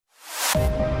Det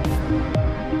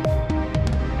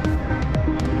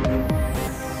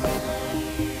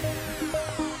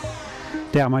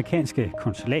amerikanske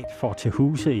konsulat får til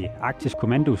huse i Arktisk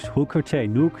Kommandos hovedkvarter i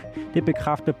Nuuk. Det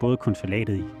bekræfter både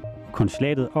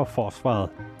konsulatet og forsvaret.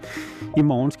 I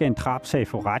morgen skal en drabsag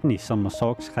få retten i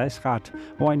Sermersooq kredsret,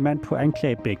 hvor en mand på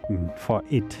anklagebænken for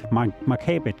et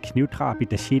makabert knivdrab i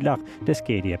Tasiilaq, der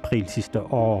skete i april sidste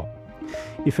år.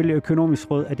 Ifølge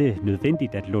Økonomisk Råd er det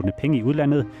nødvendigt at låne penge i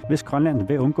udlandet, hvis Grønland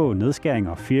vil undgå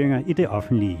nedskæringer og fyringer i det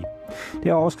offentlige. Det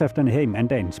er overskrifterne her i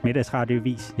mandagens Middags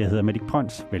Radioavis. Jeg hedder Middag.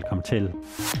 Velkommen til.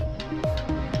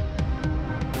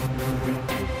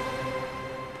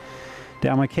 Det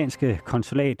amerikanske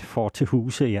konsulat får til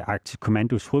huse i Arktisk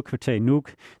Kommandos hovedkvarter i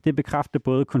Nuuk. Det bekræfter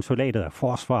både konsulatet og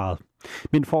forsvaret.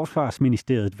 Men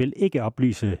Forsvarsministeriet vil ikke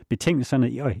oplyse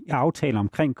betingelserne i aftaler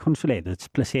omkring konsulatets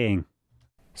placering.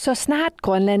 Så snart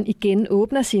Grønland igen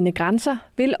åbner sine grænser,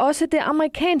 vil også det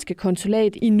amerikanske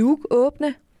konsulat i Nuuk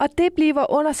åbne, og det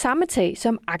bliver under samme tag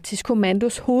som Arktisk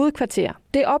Kommandos hovedkvarter.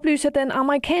 Det oplyser den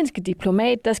amerikanske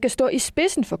diplomat, der skal stå i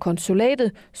spidsen for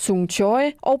konsulatet, Sung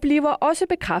Choi, og bliver også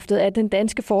bekræftet af den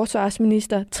danske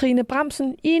forsvarsminister Trine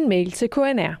Bramsen i en mail til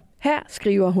KNR. Her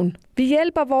skriver hun: Vi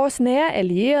hjælper vores nære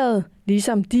allierede,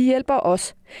 ligesom de hjælper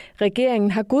os.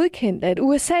 Regeringen har godkendt, at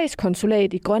USA's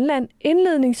konsulat i Grønland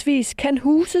indledningsvis kan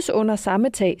huses under samme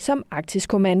tag som Arktisk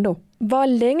Kommando. Hvor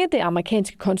længe det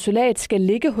amerikanske konsulat skal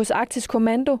ligge hos Arktisk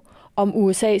Kommando, om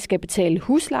USA skal betale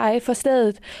husleje for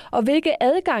stedet, og hvilke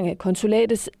adgange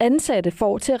konsulatets ansatte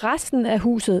får til resten af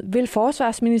huset, vil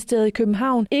Forsvarsministeriet i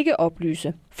København ikke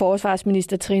oplyse.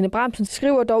 Forsvarsminister Trine Bramsen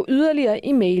skriver dog yderligere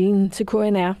i mailen til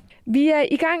KNR: Vi er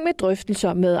i gang med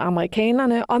drøftelser med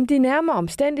amerikanerne om de nærmere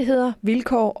omstændigheder,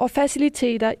 vilkår og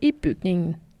faciliteter i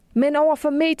bygningen. Men over for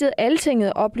mediet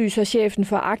Altinget oplyser chefen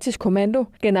for Arktisk Kommando,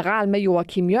 generalmajor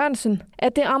Kim Jørgensen,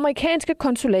 at det amerikanske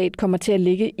konsulat kommer til at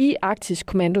ligge i Arktisk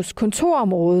Kommandos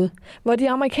kontorområde, hvor de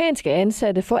amerikanske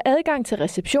ansatte får adgang til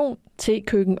reception,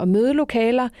 tekøkken og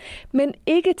mødelokaler, men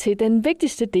ikke til den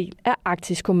vigtigste del af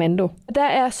Arktisk Kommando. Der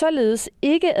er således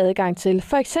ikke adgang til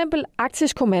for eksempel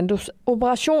Arktisk Kommandos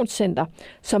operationscenter,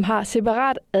 som har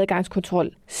separat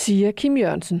adgangskontrol, siger Kim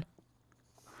Jørgensen.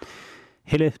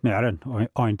 Helle Nørden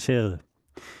orienteret.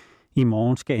 I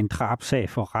morgen skal en drabsag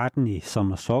for retten i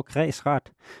Sermersooq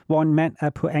kredsret, hvor en mand er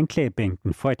på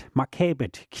anklagebænken for et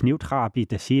makabert knivdrab i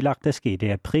Tasiilaq, der skete i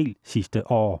april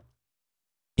sidste år.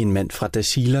 En mand fra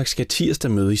Tasiilaq skal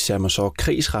tirsdag møde i Sermersooq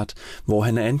kredsret, hvor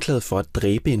han er anklaget for at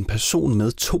dræbe en person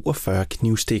med 42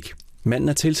 knivstik. Manden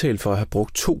er tiltalt for at have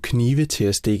brugt 2 knive til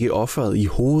at stikke offeret i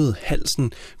hovedet,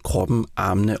 halsen, kroppen,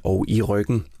 armene og i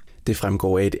ryggen. Det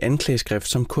fremgår af et anklageskrift,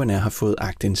 som KNR har fået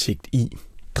aktindsigt i.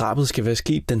 Drabet skal være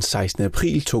sket den 16.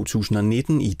 april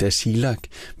 2019 i Tasiilaq,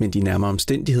 men de nærmere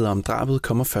omstændigheder om drabet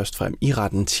kommer først frem i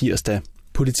retten tirsdag.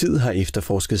 Politiet har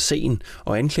efterforsket sagen,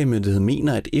 og anklagemyndigheden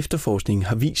mener, at efterforskningen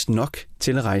har vist nok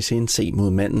til at rejse en sag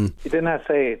mod manden. I den her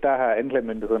sag, der har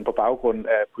anklagemyndigheden på baggrund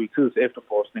af politiets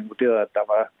efterforskning vurderet, at der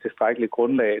var tilstrækkeligt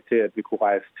grundlag til, at vi kunne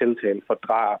rejse tiltale for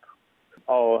drab.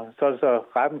 Og så er det så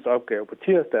rettens opgave på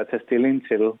tirsdag at tage stilling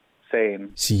til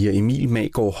sagen, siger Emil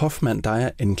Maggaard Hoffmann, der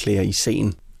er anklager i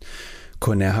sagen.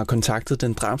 KNR har kontaktet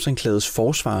den drabsanklagedes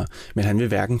forsvar, men han vil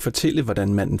hverken fortælle,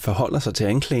 hvordan manden forholder sig til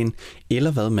anklagen,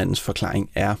 eller hvad mandens forklaring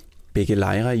er. Begge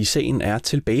lejre i sagen er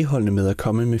tilbageholdende med at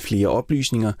komme med flere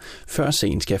oplysninger, før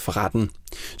sagen skal for retten.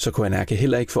 Så KNR kan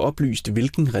heller ikke få oplyst,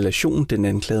 hvilken relation den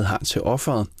anklagede har til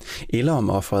offeret, eller om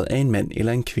offeret er en mand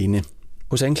eller en kvinde.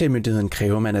 Hos anklagemyndigheden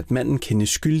kræver man, at manden kendes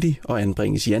skyldig og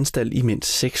anbringes i anstalt i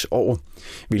mindst 6 år,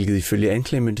 hvilket ifølge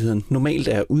anklagemyndigheden normalt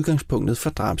er udgangspunktet for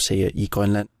drabssager i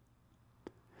Grønland.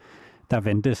 Der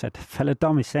ventes at falde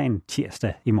dom i sagen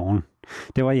tirsdag i morgen.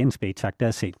 Det var Jens Betak, der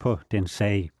har set på den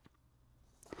sag.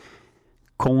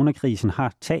 Coronakrisen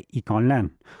har tag i Grønland,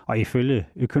 og ifølge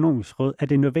Økonomisk Råd er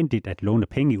det nødvendigt at låne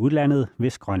penge i udlandet,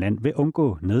 hvis Grønland vil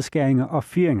undgå nedskæringer og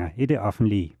fyringer i det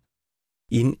offentlige.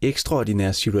 En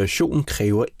ekstraordinær situation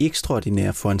kræver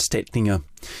ekstraordinære foranstaltninger.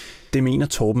 Det mener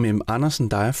Torben M.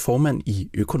 Andersen, der er formand i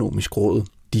Økonomisk Råd.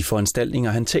 De foranstaltninger,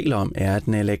 han taler om, er, at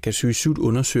naalakkersuisut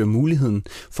undersøger muligheden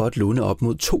for at låne op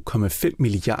mod 2,5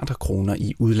 milliarder kroner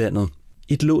i udlandet.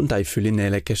 Et lån, der ifølge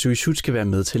naalakkersuisut skal være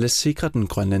med til at sikre den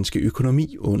grønlandske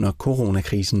økonomi under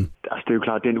coronakrisen. Altså, det er jo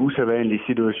klart, det er en usædvanlig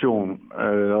situation,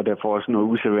 og derfor også noget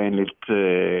usædvanligt,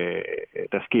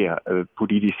 der sker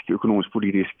økonomisk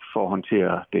politisk for at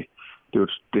håndtere det.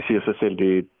 Det siger sig selv,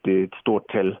 det er et stort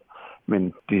tal, men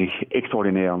de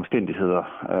ekstraordinære omstændigheder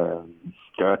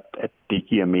gør, at det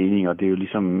giver mening, og det er jo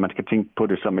ligesom, man skal tænke på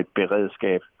det som et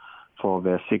beredskab for at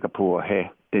være sikker på at have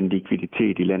den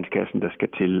likviditet i landskassen, der skal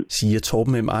til. Siger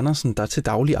Torben M. Andersen, der til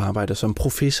daglig arbejder som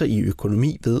professor i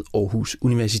økonomi ved Aarhus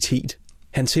Universitet.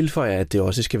 Han tilføjer, at det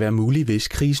også skal være muligt, hvis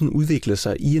krisen udvikler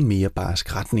sig i en mere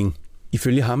barsk retning.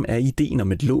 Ifølge ham er ideen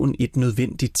om et lån et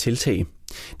nødvendigt tiltag.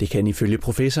 Det kan ifølge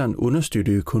professoren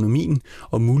understøtte økonomien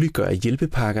og muliggøre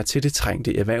hjælpepakker til det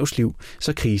trængte erhvervsliv,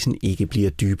 så krisen ikke bliver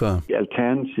dybere.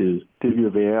 Alternativet, det vil jo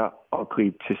være at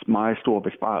gribe til meget store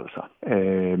besparelser.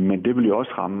 Men det vil jo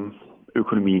også ramme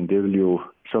økonomien. Det vil jo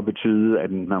så betyde,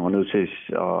 at man var nødt til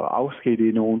at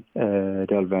afskedige nogen.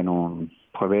 Der vil være nogle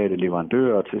private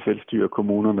leverandører til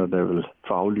selvstyrekommunerne, der vil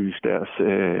få aflyst deres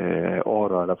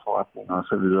ordre eller forretninger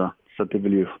osv. Så det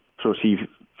vil jo så at sige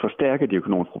forstærke de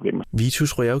økonomiske problemer.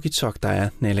 Vitus Røjavgitok, der er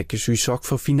naalakkersuisoq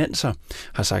for finanser,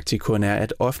 har sagt til KNR,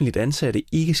 at offentligt ansatte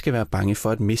ikke skal være bange for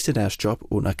at miste deres job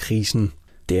under krisen.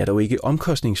 Det er dog ikke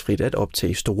omkostningsfrit at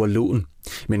optage store lån.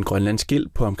 Men Grønlands gæld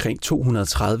på omkring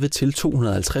 230 til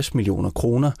 250 millioner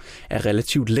kroner er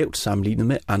relativt lavt sammenlignet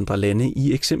med andre lande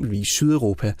i eksempelvis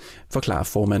Sydeuropa, forklarer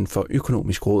formanden for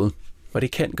Økonomisk Råd. Og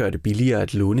det kan gøre det billigere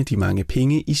at låne de mange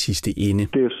penge i sidste ende.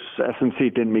 Det er sådan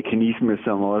set den mekanisme,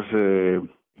 som også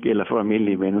gælder for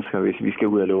almindelige mennesker, hvis vi skal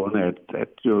ud og låne, at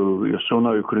jo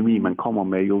sundere økonomi man kommer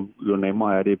med, jo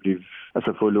nemmere er det at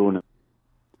få låne.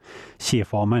 Siger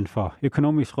formand for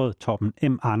Økonomisk Råd Torben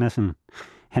M. Andersen.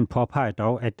 Han påpeger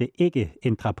dog, at det ikke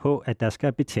ændrer på, at der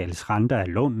skal betales renter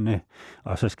af lånene,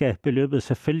 og så skal beløbet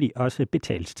selvfølgelig også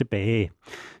betales tilbage.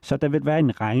 Så der vil være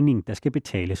en regning, der skal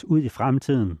betales ud i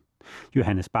fremtiden.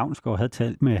 Johannes Bavnsgaard havde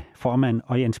talt med formand,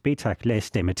 og Jens Betak lagde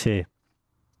stemme til.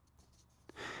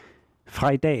 Fra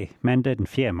i dag, mandag den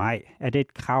 4. maj, er det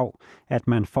et krav, at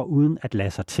man foruden at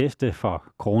lade sig teste for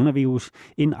coronavirus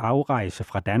en afrejse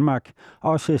fra Danmark,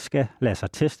 også skal lade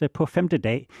sig teste på 5.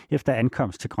 dag efter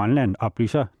ankomst til Grønland,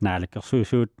 oplyser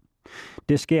naalakkersuisut.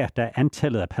 Det sker, da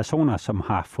antallet af personer, som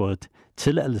har fået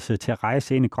tilladelse til at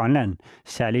rejse ind i Grønland,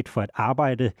 særligt for at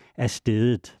arbejde, er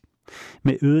steget.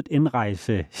 Med øget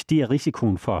indrejse stiger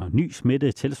risikoen for ny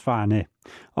smitte tilsvarende,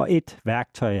 og et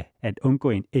værktøj at undgå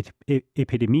en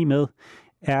epidemi med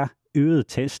er øget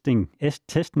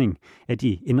testning af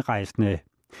de indrejsende.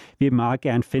 Vi vil meget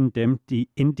gerne finde dem,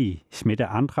 inden de smitter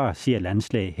andre, siger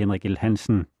landslæge Henrik L.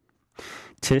 Hansen.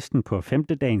 Testen på 5.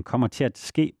 dagen kommer til at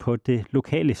ske på det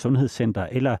lokale sundhedscenter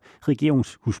eller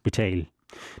regionshospital.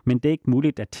 Men det er ikke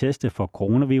muligt at teste for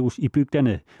coronavirus i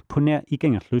bygderne på nær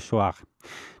Igangerlussuaq.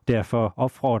 Derfor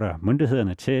opfordrer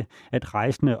myndighederne til, at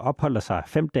rejsende opholder sig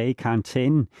 5 dage i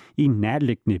karantæne i en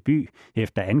nærliggende by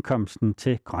efter ankomsten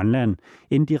til Grønland,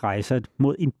 inden de rejser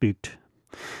mod en bygd.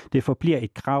 Det forbliver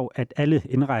et krav, at alle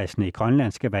indrejsende i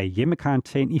Grønland skal være i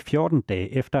hjemmekarantæne i 14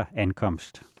 dage efter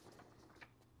ankomst.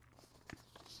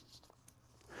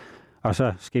 Og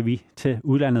så skal vi til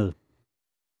udlandet.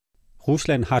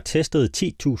 Rusland har testet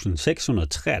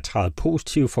 10.633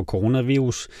 positive for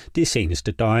coronavirus det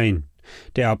seneste døgn.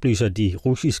 Det oplyser de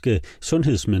russiske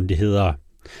sundhedsmyndigheder.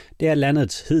 Det er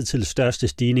landets hidtil største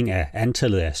stigning af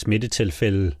antallet af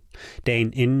smittetilfælde.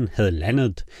 Dagen inden havde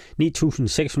landet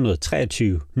 9.623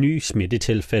 nye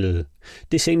smittetilfælde.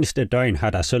 Det seneste døgn har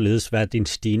der således været en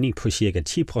stigning på ca.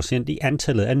 10% i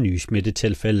antallet af nye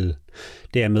smittetilfælde.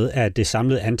 Dermed er det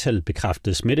samlede antal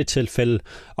bekræftede smittetilfælde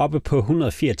oppe på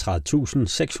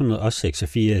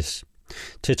 134.686.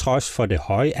 Til trods for det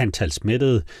høje antal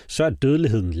smittede, så er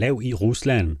dødeligheden lav i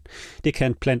Rusland. Det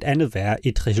kan blandt andet være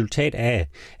et resultat af,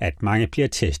 at mange bliver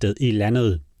testet i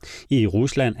landet. I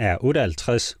Rusland er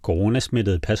 58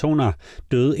 coronasmittede personer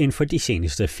døde inden for de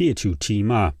seneste 24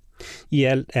 timer. I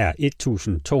alt er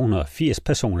 1.280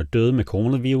 personer døde med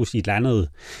coronavirus i landet.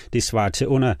 Det svarer til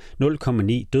under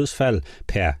 0,9 dødsfald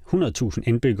per 100.000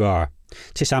 indbyggere.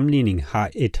 Til sammenligning har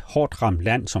et hårdt ramt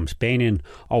land som Spanien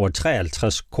over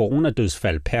 53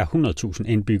 coronadødsfald per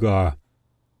 100.000 indbyggere.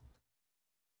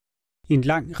 En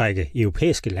lang række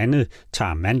europæiske lande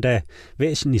tager mandag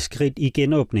væsentlige skridt i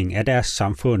genåbning af deres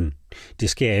samfund. Det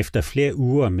sker efter flere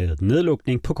uger med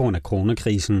nedlukning på grund af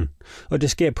coronakrisen, og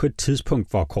det sker på et tidspunkt,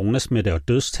 hvor coronasmitte og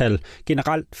dødstal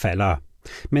generelt falder.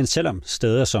 Men selvom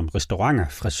steder som restauranter,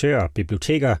 frisører og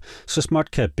biblioteker så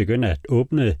småt kan begynde at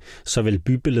åbne, så vil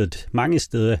bybilledet mange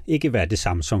steder ikke være det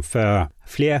samme som før.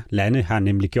 Flere lande har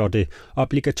nemlig gjort det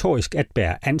obligatorisk at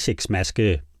bære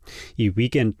ansigtsmaske. I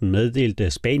weekenden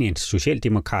meddelte Spaniens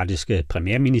socialdemokratiske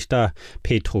premierminister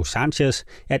Pedro Sánchez,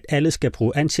 at alle skal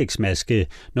bruge ansigtsmaske,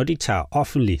 når de tager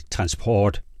offentlig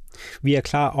transport. Vi er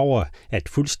klar over, at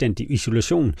fuldstændig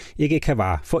isolation ikke kan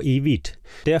vare for evigt.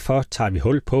 Derfor tager vi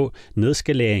hul på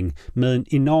nedskalering med en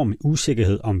enorm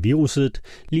usikkerhed om viruset,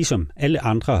 ligesom alle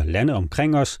andre lande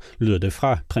omkring os, lyder det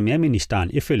fra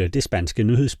premierministeren ifølge det spanske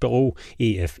nyhedsbureau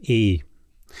EFE.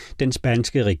 Den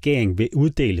spanske regering vil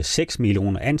uddele 6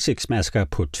 millioner ansigtsmasker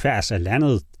på tværs af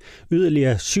landet.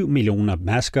 Yderligere 7 millioner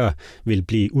masker vil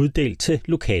blive uddelt til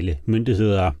lokale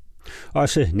myndigheder.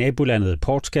 Også nabolandet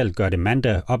Portugal gør det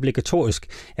mandag obligatorisk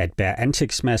at bære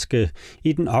ansigtsmaske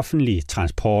i den offentlige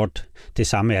transport. Det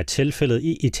samme er tilfældet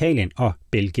i Italien og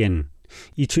Belgien.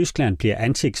 I Tyskland bliver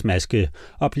ansigtsmaske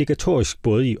obligatorisk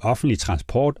både i offentlig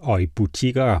transport og i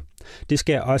butikker. Det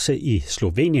sker også i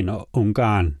Slovenien og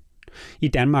Ungarn. I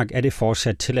Danmark er det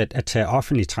fortsat tilladt at tage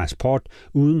offentlig transport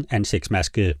uden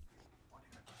ansigtsmaske.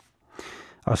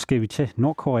 Og skal vi til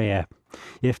Nordkorea.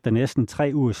 Efter næsten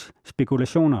 3 ugers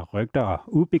spekulationer, rygter og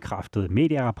ubekræftede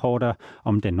medierapporter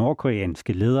om den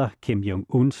nordkoreanske leder Kim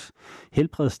Jong-uns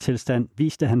helbredstilstand,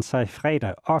 viste han sig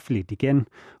fredag offentligt igen,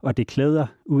 og det klæder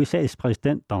USA's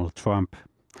præsident Donald Trump.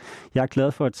 Jeg er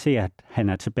glad for at se, at han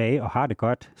er tilbage og har det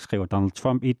godt, skriver Donald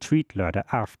Trump i et tweet lørdag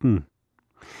aften.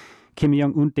 Kim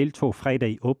Jong-un deltog fredag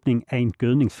i åbning af en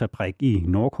gødningsfabrik i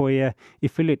Nordkorea,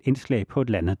 ifølge et indslag på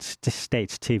landets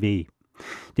stats-TV.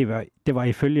 Det var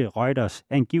ifølge Reuters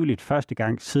angiveligt første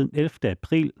gang siden 11.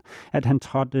 april, at han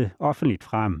trådte offentligt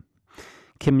frem.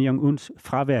 Kim Jong-uns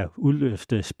fravær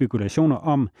udløste spekulationer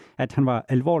om, at han var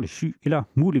alvorligt syg eller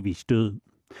muligvis død.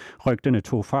 Rygterne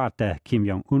tog fart, da Kim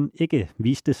Jong-un ikke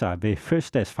viste sig ved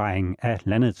fødselsdagsfejringen af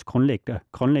landets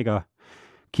grundlægger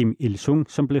Kim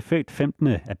Il-sung, som blev født 15.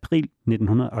 april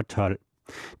 1912.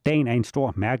 Dagen er en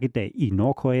stor mærkedag i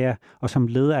Nordkorea, og som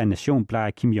leder af nationen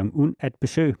plejer Kim Jong-un at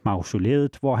besøge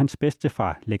mausoleet, hvor hans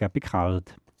bedstefar ligger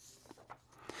begravet.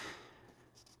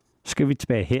 Skal vi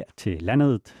tilbage her til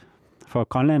landet. For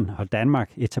Grønland og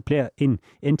Danmark etablerer en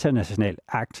international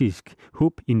arktisk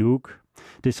hub i Nuuk.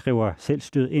 Det skriver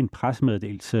selvstyret i en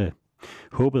pressemeddelelse.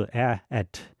 Håbet er,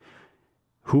 at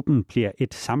hubben bliver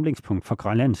et samlingspunkt for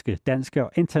grønlandske, danske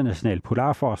og internationale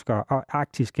polarforskere og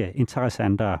arktiske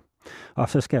interessenter. Og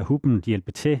så skal hubben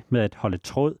hjælpe til med at holde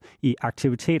tråd i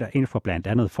aktiviteter inden for blandt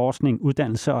andet forskning,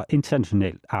 uddannelse og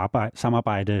internationalt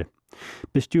samarbejde.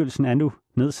 Bestyrelsen er nu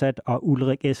nedsat, og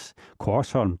Ulrik S.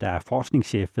 Korsholm, der er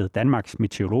forskningschef ved Danmarks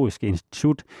Meteorologiske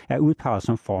Institut, er udpeget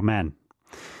som formand.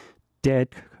 Det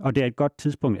er et godt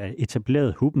tidspunkt at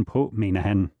etablere hubben på, mener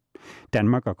han.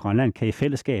 Danmark og Grønland kan i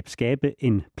fællesskab skabe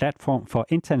en platform for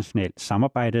internationalt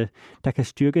samarbejde, der kan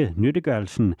styrke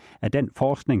nyttiggørelsen af den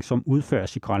forskning, som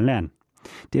udføres i Grønland.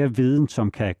 Det er viden,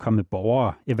 som kan komme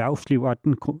borgere, erhvervsliv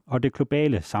og det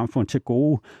globale samfund til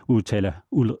gode, udtaler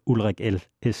Ulrik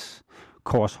L.S.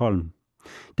 Korsholm.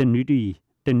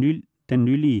 Den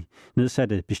nylige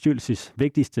nedsatte bestyrelses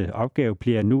vigtigste opgave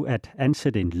bliver nu at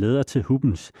ansætte en leder til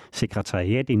hubbens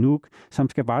sekretariat i Nuuk, som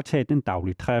skal varetage den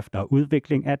daglige drift og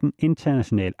udvikling af den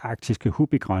internationale arktiske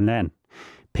hub i Grønland.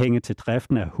 Penge til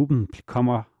driften af hubben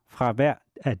kommer fra hver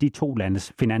af de 2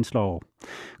 landes finanslov.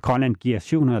 Grønland giver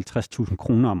 750.000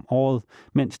 kroner om året,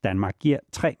 mens Danmark giver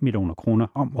 3 millioner kroner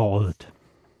om året.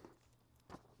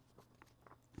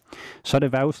 Så er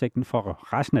det vejrudsigten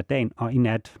for resten af dagen og i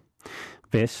nat.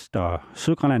 Vest- og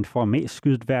Sydgrønland får mest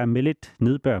skyet vejr med lidt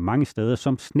nedbør mange steder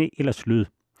som sne eller slud,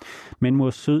 men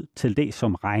mod syd til det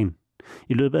som regn.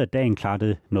 I løbet af dagen klarer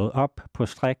det noget op på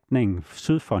strækningen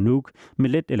syd for Nuuk med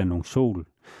let eller nogen sol.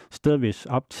 Stedvis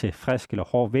op til frisk eller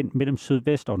hård vind mellem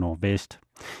sydvest og nordvest.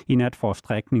 I nat får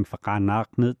strækningen fra Qaanaaq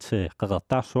ned til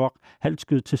Qeqertarsuaq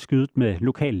halvskyet til skyet med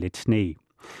lokal let sne.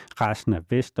 Resten af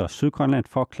Vest- og Sydgrønland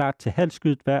får klart til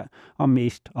halvskyet vejr og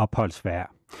mest opholdsvejr.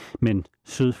 Men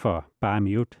syd for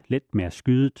Barmiut lidt mere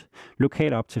skyet,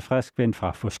 lokalt op til frisk vind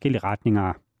fra forskellige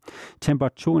retninger.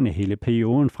 Temperaturen i hele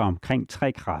perioden fra omkring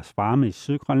 3 graders varme i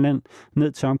Sydgrønland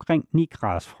ned til omkring 9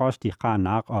 graders frost i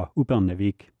Qaanaaq og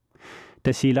Upernavik.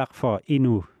 Tasiilaq får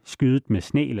endnu skyet med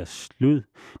sne eller slud,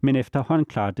 men efterhånden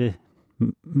klarer det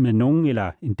med nogen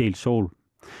eller en del sol.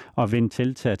 Og vind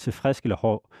tiltager til frisk eller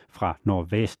hård fra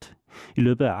nordvest. I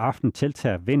løbet af aftenen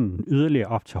tiltager vinden yderligere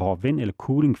op til hård vind eller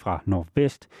kuling fra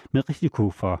nordvest med risiko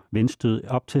for vindstød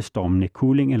op til stormende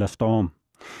kuling eller storm.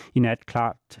 I nat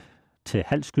klart til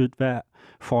halvskyet vejr,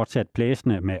 fortsat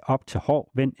blæsende med op til hård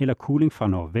vind eller kuling fra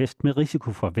nordvest med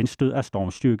risiko for vindstød af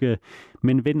stormstyrke,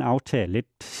 men vind aftager lidt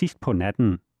sidst på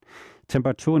natten.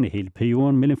 Temperaturen i hele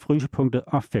perioden mellem frysepunktet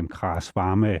og 5 graders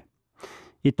varme.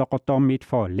 I Dordormit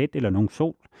får let eller nogen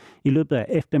sol. I løbet af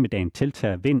eftermiddagen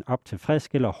tiltager vind op til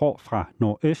frisk eller hård fra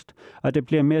nordøst, og det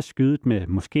bliver mere skyet med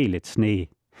måske lidt sne.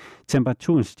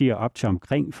 Temperaturen stiger op til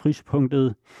omkring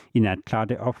frysepunktet. I nat klarer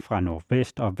det op fra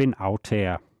nordvest, og vind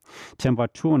aftager.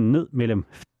 Temperaturen ned mellem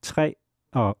 3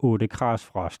 og 8 graders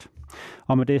frost.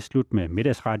 Og med det slut med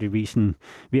Middagsradioavisen.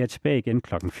 Vi er tilbage igen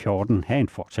kl. 14. Ha' en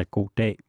fortsat god dag.